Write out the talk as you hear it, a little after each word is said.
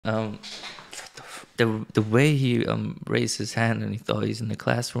Um, the way he raised his hand and he thought he's in the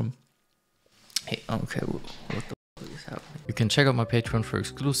classroom. Hey, okay, what the fuck is happening? You can check out my Patreon for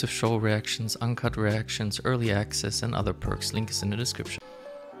exclusive show reactions, uncut reactions, early access, and other perks. Link is in the description.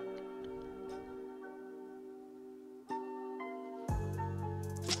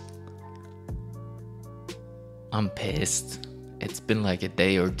 I'm pissed. It's been like a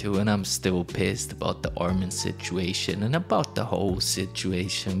day or two and I'm still pissed about the ARMIN situation and about the whole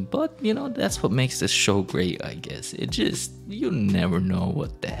situation. But, you know, that's what makes this show great, I guess. It just, you never know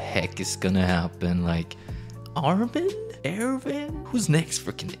what the heck is gonna happen. Like, ARMIN? ERWIN? Who's next?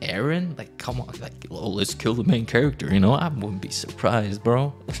 Freaking Aaron? Like, come on, like, oh, let's kill the main character, you know? I wouldn't be surprised,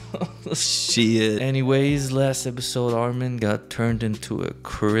 bro. Shit. Anyways, last episode, ARMIN got turned into a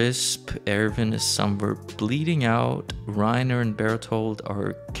crisp. ERWIN is somewhere bleeding out. Reiner and Berthold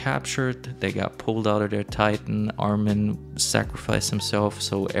are captured. They got pulled out of their Titan. ARMIN sacrificed himself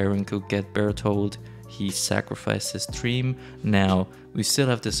so Aaron could get Berthold. He sacrificed his dream. Now, we still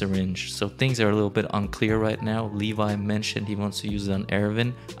have the syringe, so things are a little bit unclear right now. Levi mentioned he wants to use it on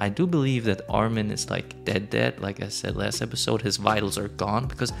ERWIN. I do believe that ARMIN is like dead. Like I said last episode, his vitals are gone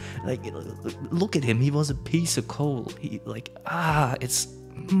because, like, look at him. He was a piece of coal. He, like, it's...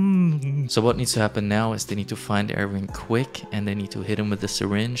 So what needs to happen now is they need to find ERWIN quick and they need to hit him with the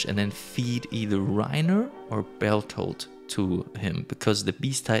syringe and then feed either Reiner or Berthold to him because the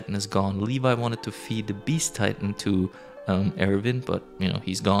Beast Titan is gone. Levi wanted to feed the Beast Titan to ERWIN, but you know,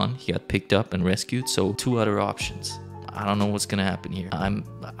 he's gone. He got picked up and rescued. So two other options. I don't know what's gonna happen here. I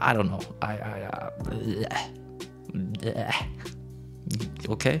don't know.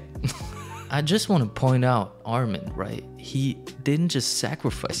 Okay. I just want to point out ARMIN, right? He didn't just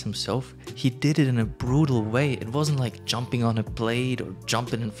sacrifice himself, he did it in a brutal way. It wasn't like jumping on a blade or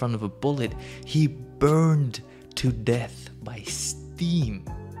jumping in front of a bullet. He burned to death by steam.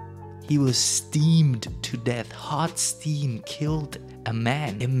 He was steamed to death. Hot steam killed a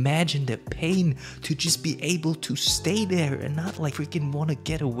man. Imagine the pain to just be able to stay there and not like freaking want to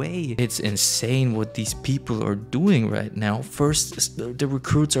get away. It's insane what these people are doing right now. First, the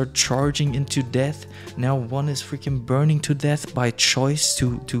recruits are charging into death. Now one is freaking burning to death by choice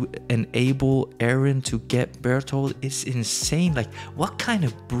to enable Aaron to get Berthold. It's insane. Like, what kind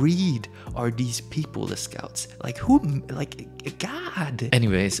of breed are these people, the scouts? Like, who, like, God.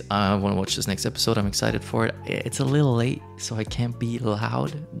 Anyways, I want to watch this next episode. I'm excited for it. It's a little late, so I can't be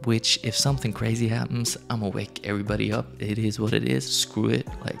loud, which if something crazy happens, I'm gonna wake everybody up. It is what it is. Screw it.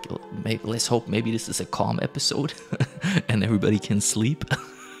 Like, let's hope maybe this is a calm episode and everybody can sleep.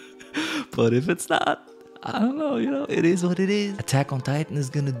 But if it's not, I don't know, you know, it is what it is. Attack on Titan is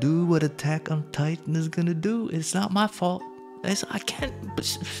gonna do what Attack on Titan is gonna do. It's not my fault. I can't.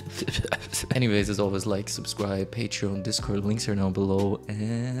 Anyways, as always, like, subscribe, Patreon, Discord, links are down below,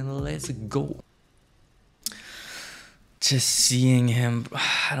 and let's go. Just seeing him,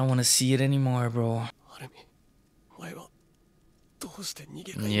 I don't want to see it anymore, bro.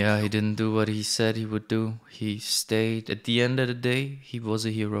 Yeah, he didn't do what he said he would do. He stayed. At the end of the day, he was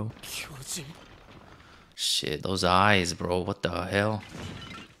a hero. Shit, those eyes, bro. What the hell?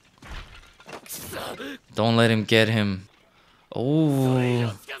 Don't let him get him.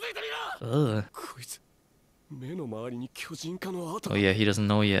 Oh. Ugh. Oh yeah, he doesn't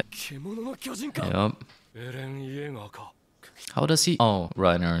know yet. Yup. How does he? Oh,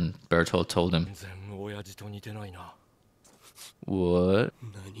 Reiner and Berthold told him. What?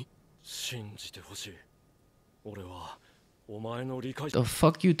 The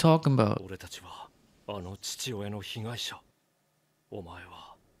fuck you talking about?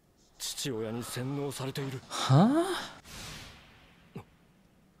 Huh?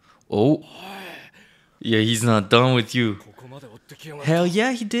 Oh. Yeah, he's not done with you. Hell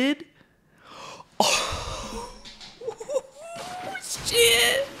yeah, he did. Oh.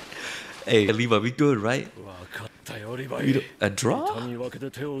 Shit. Hey, Levi, we good, right? A draw?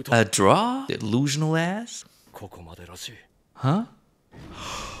 A draw? Delusional ass? Huh?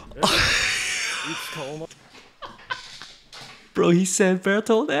 Bro, he said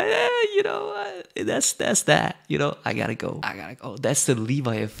Berthold, you know, that's that. You know, I gotta go. That's the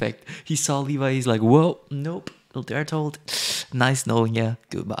Levi effect. He saw Levi, he's like, whoa, nope. Berthold, nice knowing ya.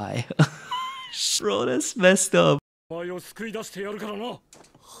 Goodbye. Bro, that's messed up.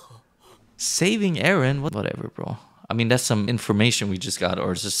 Saving Aaron? Whatever, bro. I mean, that's some information we just got,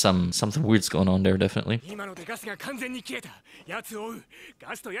 or it's just something weird's going on there, definitely.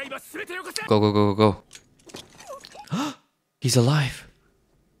 Go. He's alive.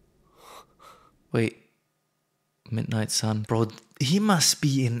 Wait. Midnight Sun. Bro, he must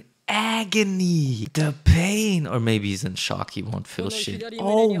be in agony, the pain. Or maybe he's in shock, he won't feel shit.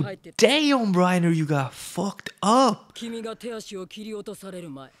 Oh, damn, Reiner, you got fucked up.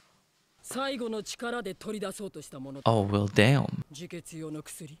 Oh, well, damn.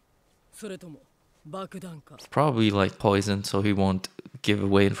 Probably like poison, so he won't give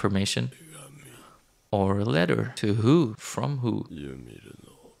away information. Or a letter. To who? From who?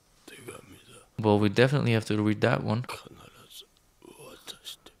 Well, we definitely have to read that one.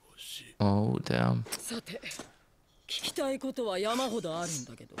 Oh, damn.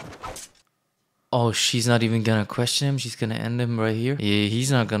 Oh, she's not even gonna question him? She's gonna end him right here? Yeah,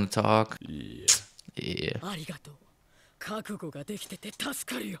 he's not gonna talk. Yeah.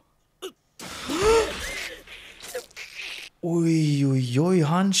 Oi, oi, oi,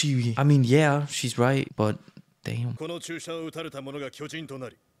 Hanji. I mean, yeah, she's right, but damn.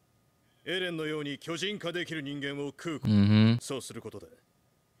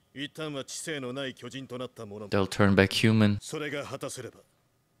 They'll turn back human.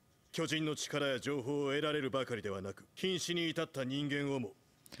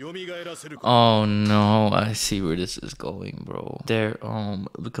 Oh no, I see where this is going, bro. There,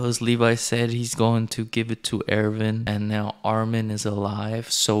 because Levi said he's going to give it to ERWIN, and now ARMIN is alive,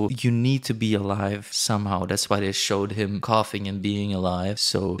 so you need to be alive somehow. That's why they showed him coughing and being alive.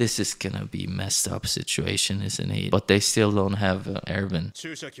 So this is gonna be messed up situation, isn't it? But they still don't have ERWIN.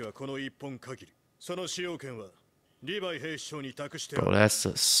 Bro,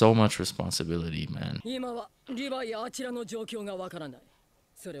 that's so much responsibility, man.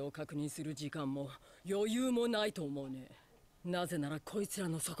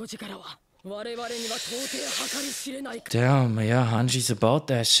 Damn, yeah, Hanji's about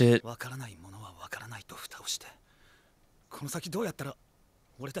that shit.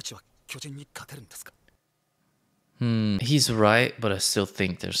 He's right, but I still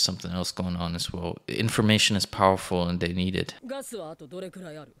think there's something else going on as well. Information is powerful and they need it.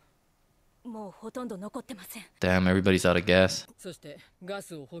 Damn, everybody's out of gas.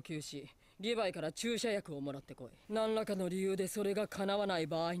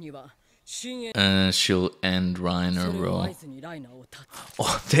 She'll end Reiner, bro.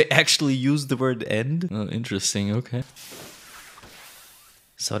 Oh, they actually used the word end? Oh, interesting, okay.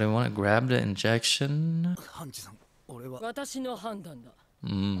 So they want to grab the injection?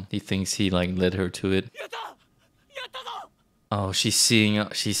 He thinks he like led her to it. Oh, she's seeing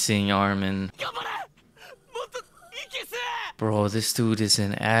ARMIN. Bro, this dude is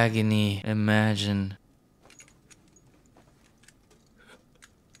in agony. Imagine.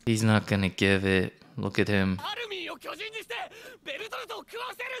 He's not gonna give it. Look at him.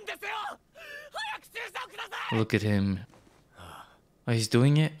 Look at him. Oh, he's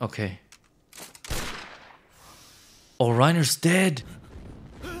doing it? Okay. Oh, Reiner's dead.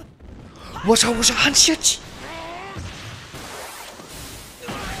 Watch out, watch out.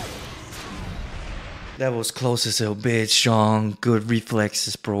 That was close as a bitch, strong. Good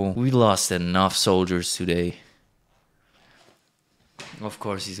reflexes, bro. We lost enough soldiers today. Of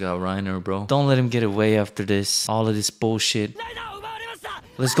course he's got Reiner, bro. Don't let him get away after this. All of this bullshit.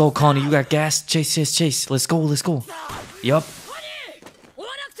 Let's go, Connie. You got gas. Chase, chase, chase. Let's go, let's go. Yup.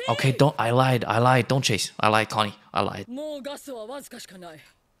 Okay, don't. I lied. Don't chase. I lied, Connie. I lied.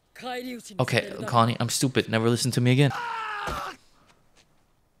 Okay, Connie, I'm stupid. Never listen to me again.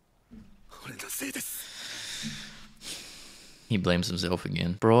 He blames himself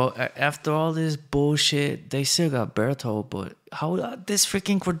again. Bro, after all this bullshit, they still got Berto, but how this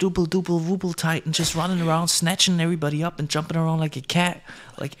freaking quadruple duple wooble titan just running around snatching everybody up and jumping around like a cat?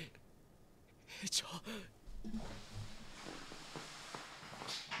 Like...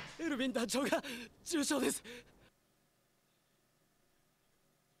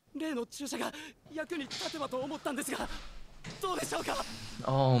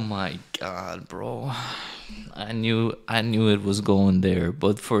 Oh my god, bro. I knew it was going there,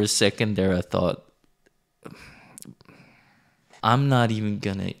 but for a second there I thought I'm not even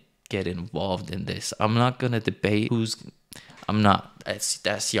gonna get involved in this. I'm not gonna debate who's... I'm not.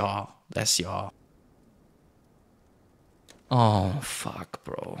 That's y'all. That's y'all. Oh fuck,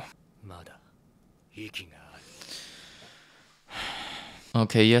 bro.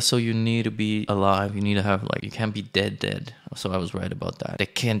 Okay, yeah, so you need to be alive. You need to have, like, you can't be dead. So I was right about that. They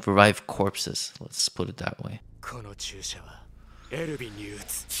can't revive corpses. Let's put it that way.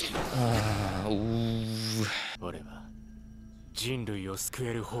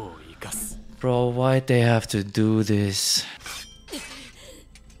 Bro, why'd they have to do this?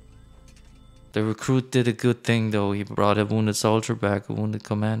 The recruit did a good thing, though. He brought a wounded soldier back, a wounded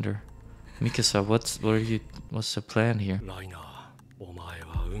commander. Mikasa, what's the plan here?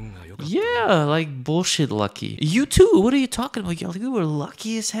 Yeah, like bullshit lucky. You too, what are you talking about? You were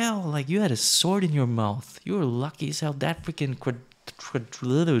lucky as hell. Like you had a sword in your mouth. You were lucky as hell. That freaking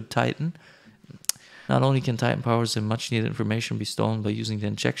quadrillion Titan. Not only can Titan powers and much needed information be stolen by using the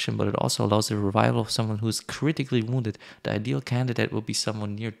injection, but it also allows the revival of someone who is critically wounded. The ideal candidate will be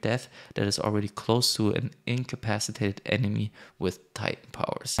someone near death that is already close to an incapacitated enemy with Titan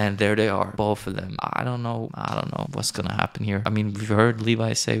powers. And there they are, both of them. I don't know what's gonna happen here. I mean, we've heard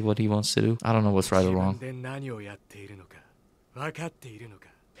Levi say what he wants to do. I don't know what's right or wrong.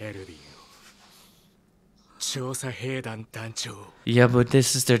 Yeah, but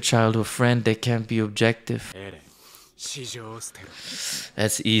this is their childhood friend. They can't be objective.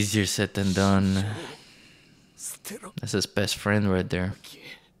 That's easier said than done. That's his best friend right there.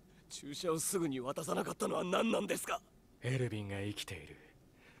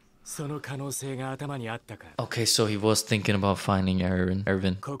 Okay, so he was thinking about finding ERWIN.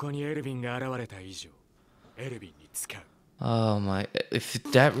 Oh my, if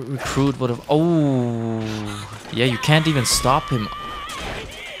that recruit would have, oh, yeah, you can't even stop him.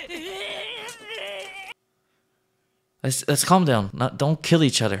 Let's calm down. Don't kill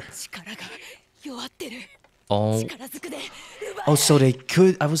each other. Oh, so they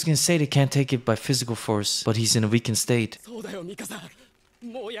could, I was gonna say they can't take it by physical force, but he's in a weakened state.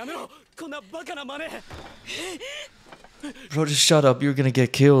 Bro, just shut up. You're gonna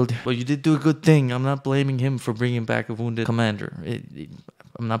get killed. But you did do a good thing. I'm not blaming him for bringing back a wounded commander.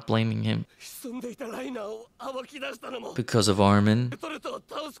 I'm not blaming him. Because of ARMIN.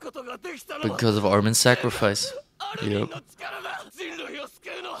 Because of ARMIN's sacrifice. Yep.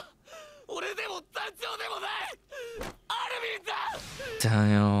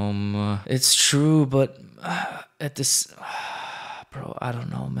 Damn. It's true, but at this... Bro, I don't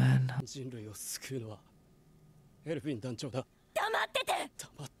know, man.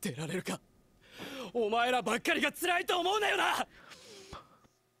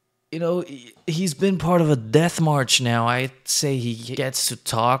 You know, he's been part of a death march now. I'd say he gets to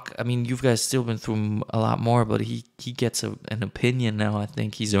talk. I mean, you guys still been through a lot more, but he gets an opinion now. I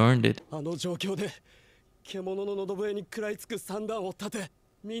think he's earned it. I'll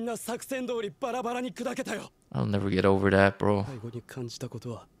never get over that, bro.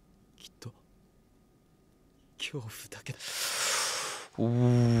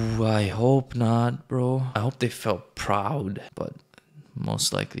 Ooh, I hope not, bro. I hope they felt proud, but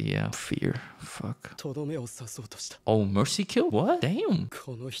most likely, yeah, fear. Fuck. Oh, mercy kill? What? Damn.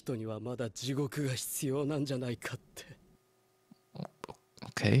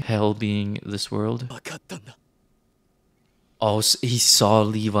 Okay, hell being this world. Oh, so he saw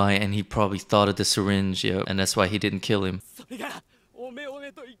Levi and he probably thought of the syringe, yeah, and that's why he didn't kill him.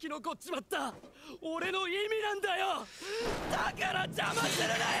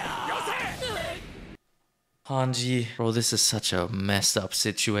 Hanji, bro, this is such a messed up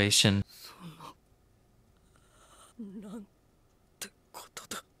situation.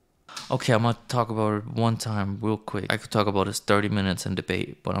 Okay, I'm gonna talk about it one time real quick. I could talk about this 30 minutes and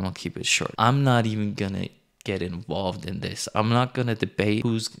debate, but I'm gonna keep it short. I'm not even gonna get involved in this. I'm not gonna debate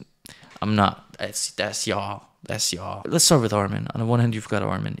who's... I'm not. That's y'all. That's y'all. Let's start with ARMIN. On the one hand, you've got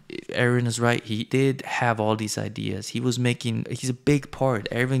ARMIN. ERWIN is right. He did have all these ideas. He's a big part.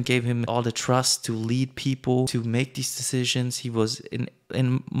 ERWIN gave him all the trust to lead people, to make these decisions. He was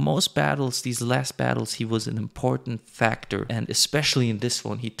in most battles, these last battles, he was an important factor. And especially in this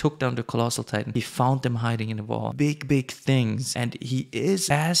one, he took down the Colossal Titan. He found them hiding in the wall. Big things. And he is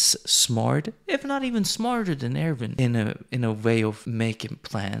as smart, if not even smarter than ERWIN, in a way of making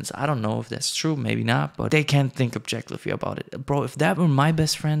plans. I don't know if that's true, maybe not, but they can't think objectively about it. Bro, if that were my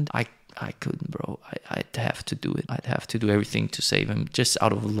best friend, I couldn't, bro. I'd have to do it. I'd have to do everything to save him. Just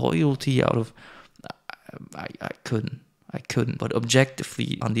out of loyalty, out of... I couldn't. But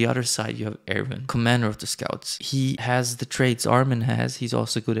objectively, on the other side, you have ERWIN, commander of the scouts. He has the traits ARMIN has. He's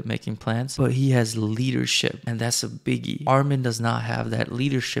also good at making plans, but he has leadership, and that's a biggie. ARMIN does not have that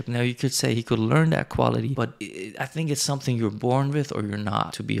leadership. Now, you could say he could learn that quality, but I think it's something you're born with or you're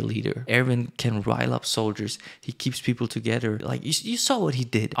not to be a leader. ERWIN can rile up soldiers. He keeps people together. Like, you saw what he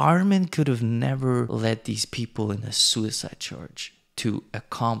did. ARMIN could have never led these people in a suicide charge to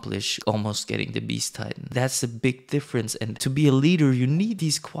accomplish almost getting the Beast Titan. That's a big difference, and to be a leader you need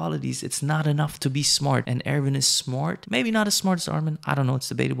these qualities. It's not enough to be smart, and ERWIN is smart. Maybe not as smart as ARMIN, I don't know, it's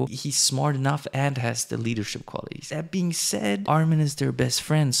debatable. He's smart enough and has the leadership qualities. That being said, ARMIN is their best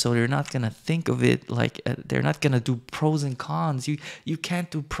friend, so they're not gonna think of it like they're not gonna do pros and cons. You can't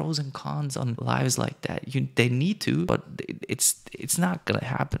do pros and cons on lives like that. They need to, but it's not gonna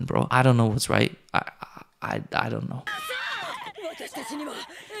happen, bro. I don't know what's right. I don't know.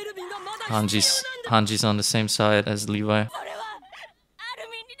 Hanji's on the same side as Levi.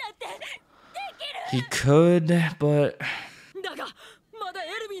 He could, but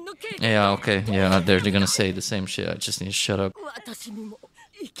yeah, okay, yeah, they're gonna say the same shit. I just need to shut up.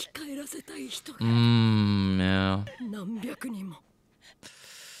 Yeah.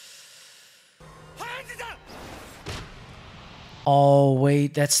 Oh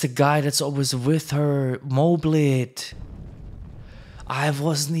wait, that's the guy that's always with her, Moblit. I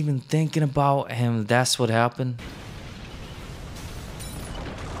wasn't even thinking about him. That's what happened.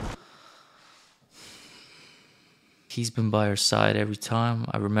 He's been by her side every time.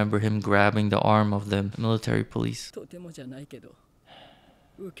 I remember him grabbing the arm of the military police.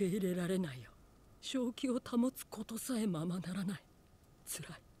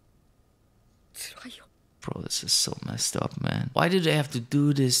 Bro, this is so messed up, man. Why did they have to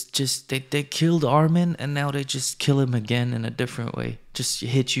do this? Just they killed Armin and now they just kill him again in a different way. Just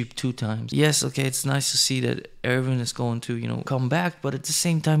hit you 2 times. Yes, okay, it's nice to see that ERWIN is going to, you know, come back, but at the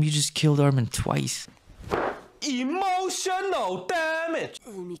same time you just killed Armin twice. Emotional damage.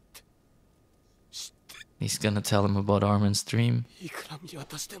 He's gonna tell him about Armin's dream.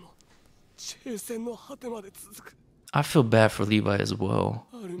 I feel bad for Levi as well,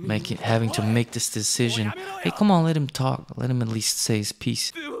 having to make this decision. Hey, come on, let him talk. Let him at least say his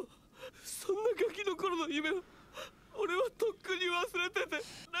piece.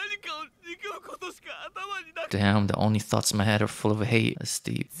 Damn, the only thoughts in my head are full of hate. That's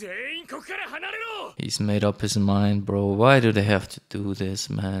deep. He's made up his mind, bro. Why do they have to do this,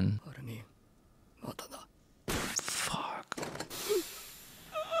 man? Fuck.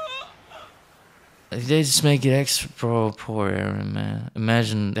 They just make it extra, bro. Poor Aaron, man.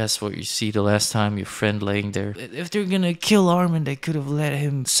 Imagine that's what you see the last time your friend laying there. If they're gonna kill Armin, they could have let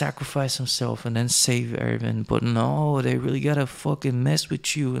him sacrifice himself and then save Armin. But no, they really gotta fucking mess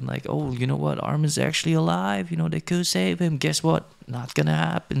with you and like, oh, you know what? Armin's actually alive. You know, they could save him. Guess what? Not gonna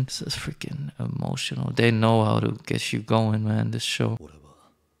happen. This is freaking emotional. They know how to get you going, man. This show.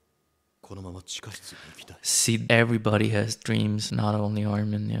 See, everybody has dreams, not only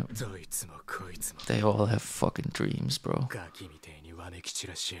Armin, yeah. They all have fucking dreams, bro.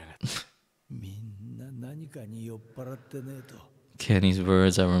 Kenny's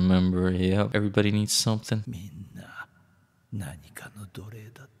words, I remember, yeah. Everybody needs something.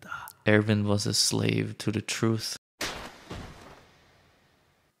 ERWIN was a slave to the truth.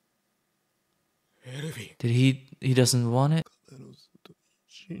 Did he doesn't want it?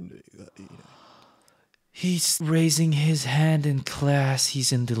 He's raising his hand in class.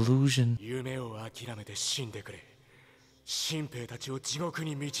 He's in delusion.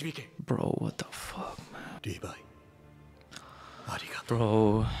 Bro, what the fuck, man?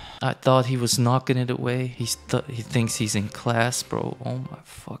 Bro, I thought he was knocking it away. He thinks he's in class, bro. Oh my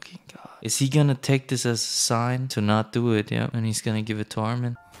fucking god. Is he gonna take this as a sign to not do it? Yeah, and he's gonna give it to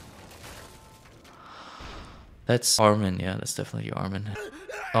Armin. That's Armin, yeah, that's definitely Armin.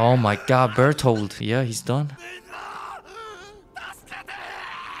 Oh my god, Berthold. Yeah, he's done.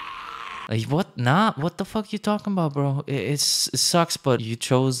 Like, what? Nah, what the fuck you talking about, bro? It sucks, but you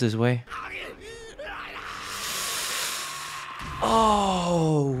chose this way.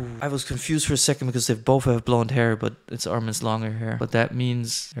 Oh, I was confused for a second because they both have blonde hair, but it's Armin's longer hair. But that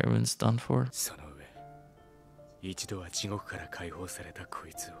means ERWIN's done for.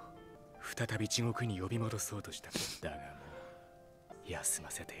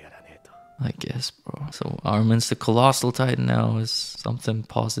 I guess, bro. So Armin's the colossal titan now is something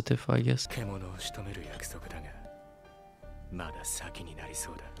positive, I guess.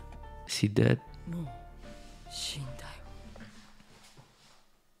 Is he dead?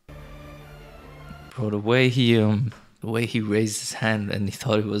 Bro, the way he raised his hand and he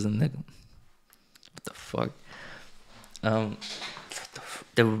thought he was in the... What the fuck?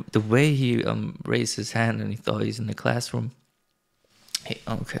 The way he raised his hand and he thought he's in the classroom. Hey,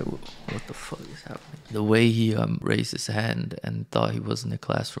 okay, what the fuck is happening? The way he raised his hand and thought he was in the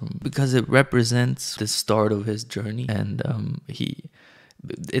classroom, because it represents the start of his journey, and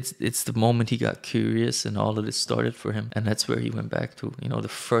it's the moment he got curious and all of this started for him, and that's where he went back to, you know, the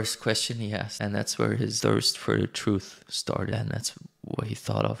first question he asked, and that's where his thirst for the truth started, and that's what he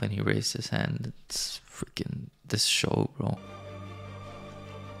thought of, and he raised his hand. It's freaking this show, bro.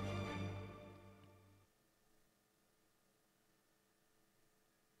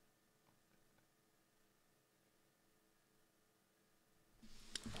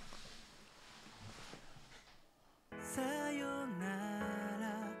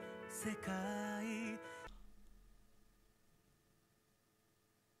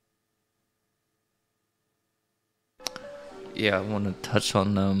 yeah, I want to touch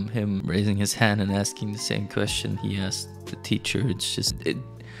on him raising his hand and asking the same question he asked the teacher. It's just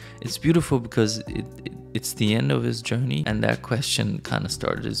it's beautiful because it's the end of his journey, and that question kind of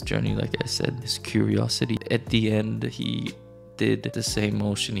started his journey. Like I said, his curiosity. At the end, he did the same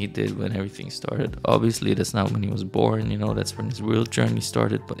motion he did when everything started. Obviously, that's not when he was born, you know, that's when his real journey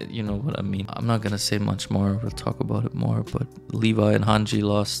started, but you know what I mean. I'm not gonna say much more, we'll talk about it more, but Levi and Hanji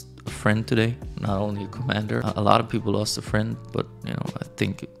lost a friend today, not only a commander. A lot of people lost a friend, but you know, I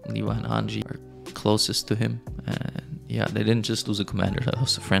think Levi and Hanji are closest to him, and yeah, they didn't just lose a commander, they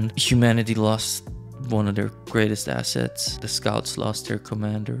lost a friend. Humanity lost one of their greatest assets. The scouts lost their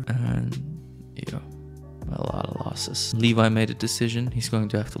commander, and yeah, a lot of losses. Levi made a decision. He's going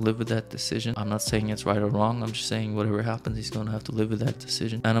to have to live with that decision. I'm not saying it's right or wrong. I'm just saying whatever happens, he's going to have to live with that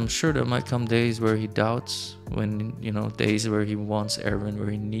decision. And I'm sure there might come days where he doubts, when, you know, days where he wants ERWIN, where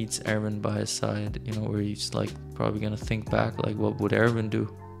he needs ERWIN by his side, you know, where he's like probably going to think back, like, what would ERWIN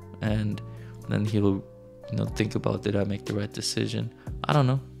do? And then he'll, you know, think about, did I make the right decision? I don't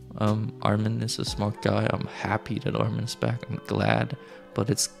know. ARMIN is a smart guy. I'm happy that ARMIN's back. I'm glad, but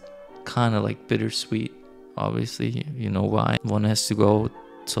it's kind of like bittersweet. Obviously, you know why. One has to go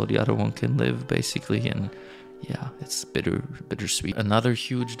so the other one can live, basically, and yeah, it's bittersweet. Another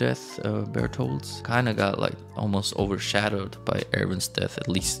huge death, Berthold's, kind of got like almost overshadowed by ERWIN's death, at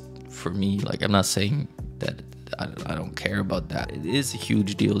least for me. Like, I'm not saying that I don't care about that. It is a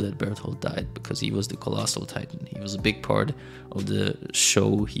huge deal that Berthold died, because he was the Colossal Titan. He was a big part of the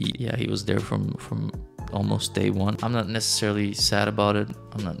show. He was there from almost day one. I'm not necessarily sad about it.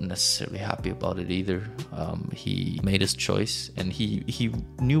 I'm not necessarily happy about it either. He made his choice, and he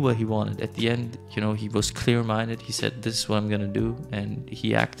knew what he wanted. At the end, you know, he was clear-minded. He said, this is what I'm gonna do, and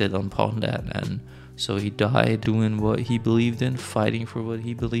he acted upon that. And so he died doing what he believed in, fighting for what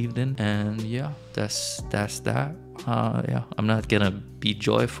he believed in. And yeah, that's that. Yeah, I'm not gonna be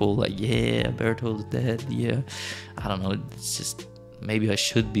joyful like, yeah, Berthold's dead. Yeah, I don't know. It's just, maybe I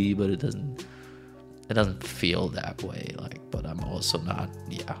should be, but it doesn't feel that way. Like, but I'm also not.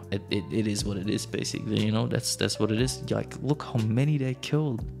 Yeah, it is what it is, basically, you know. That's what it is. Like, look how many they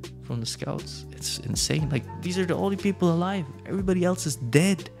killed from the scouts. It's insane. Like, these are the only people alive, everybody else is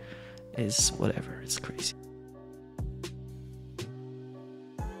dead. It's whatever, it's crazy.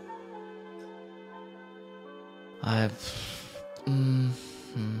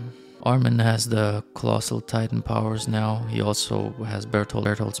 ARMIN has the Colossal Titan powers now. He also has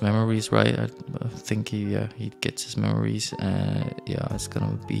Berthold's memories, right? I think he gets his memories. Yeah, it's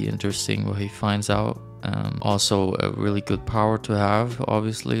gonna be interesting what he finds out. Also, a really good power to have,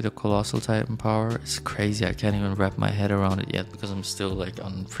 obviously, the Colossal Titan power. It's crazy, I can't even wrap my head around it yet, because I'm still like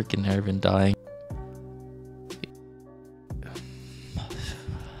on freaking ERWIN dying.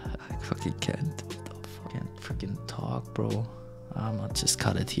 I fucking can't freaking talk, bro. I'm gonna just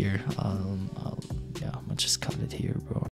cut it here. Yeah, I'm gonna just cut it here, bro.